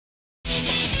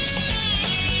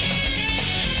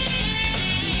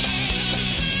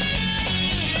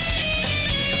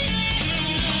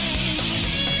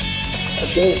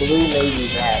think blue may be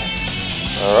bad.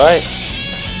 Alright.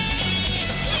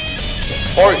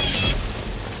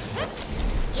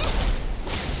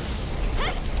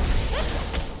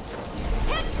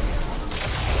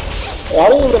 I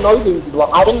didn't even know you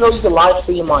could live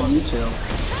stream on YouTube.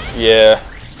 Yeah.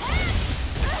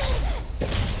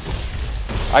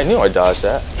 I knew I dodged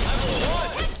that.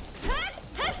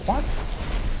 What?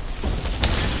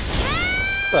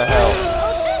 What the hell?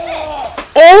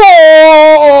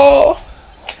 Oh!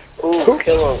 Ooh,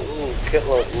 kill him. Ooh,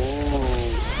 kill him.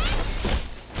 Ooh.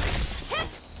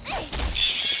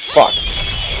 Fuck.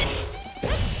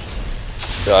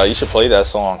 You should play that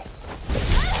song.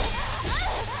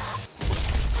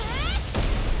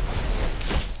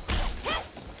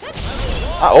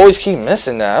 I always keep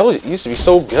missing that. I used to be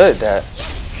so good at that.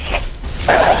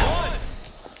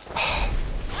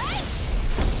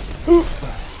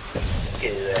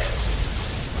 Get that.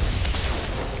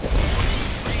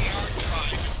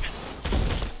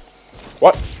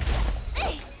 What?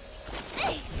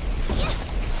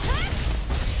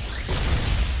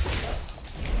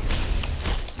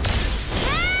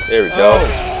 There we go.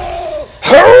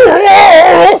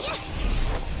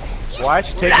 Why'd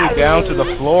she take me down to the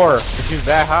floor? If she's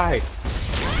that high.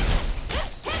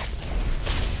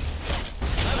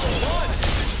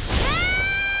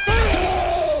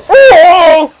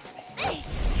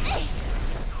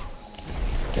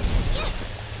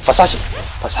 Fasashi!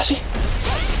 Fasashi!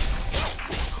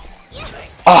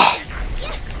 Ah!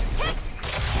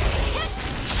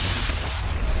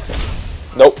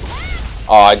 Nope.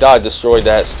 Oh, I died. Destroyed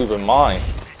that stupid mine.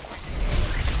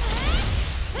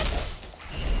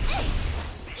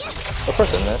 Of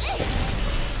course I missed.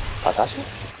 Fasashi?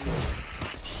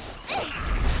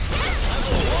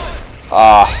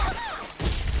 Ah.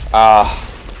 Ah.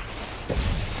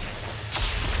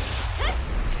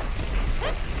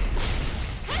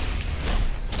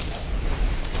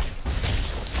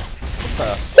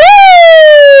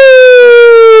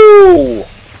 Woo!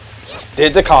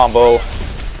 Did the combo.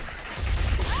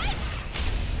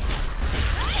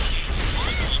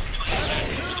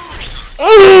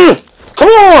 Come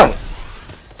on!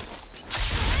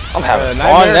 I'm having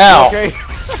fun now. Okay.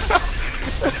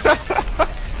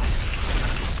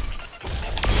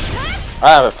 I'm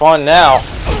having fun now.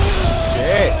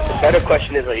 Shit. The better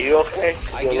question is, are you okay?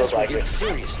 I guess we're getting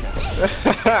serious now.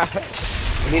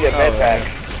 You need a med pack.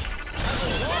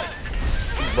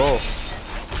 Both.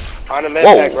 On a med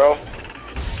pack, bro.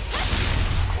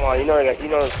 Come on, you know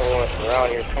there's someone around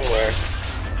here somewhere.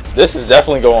 This is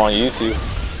definitely going on YouTube.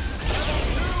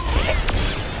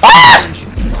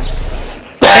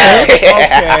 Okay.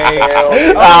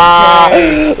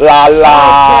 La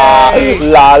la Okay.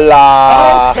 la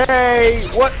la. Okay.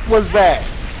 What was that?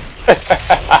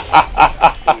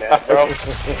 Bro.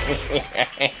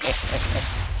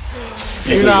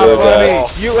 You're not funny.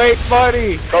 You ain't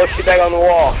funny. Throw shit back on the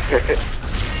wall.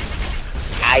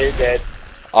 Ah, you're dead.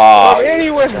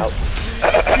 Anyway. He's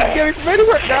getting from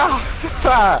anywhere now.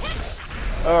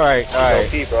 Alright, alright.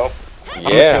 OP, bro.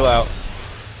 Yeah.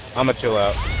 I'ma chill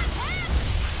out.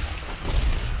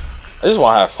 I just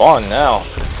want to have fun now.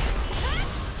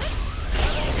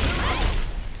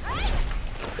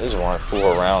 I just want to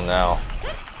fool around now.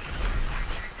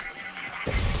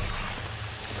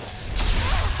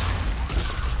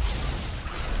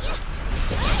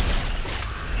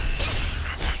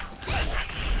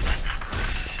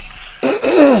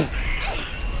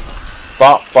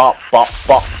 Bop bop bop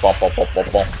bop bop bop bop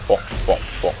bop bop bop bop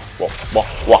bop bop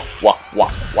wah wah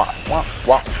wah wah wah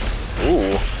wah.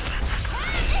 Ooh.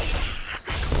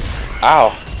 Ow.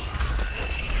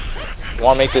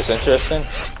 Want to make this interesting?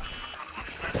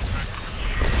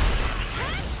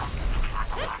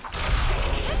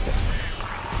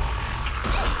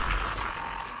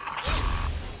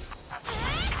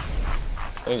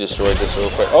 Let me destroy this real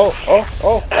quick. Oh, oh,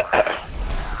 oh.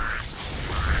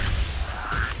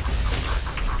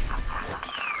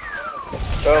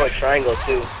 Throw a triangle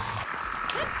too.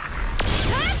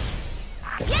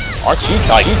 Aren't you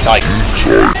tight? You tight?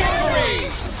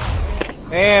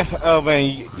 Oh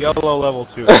man, YOLO level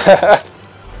 2.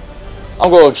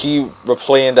 I'm going to keep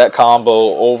replaying that combo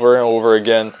over and over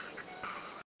again.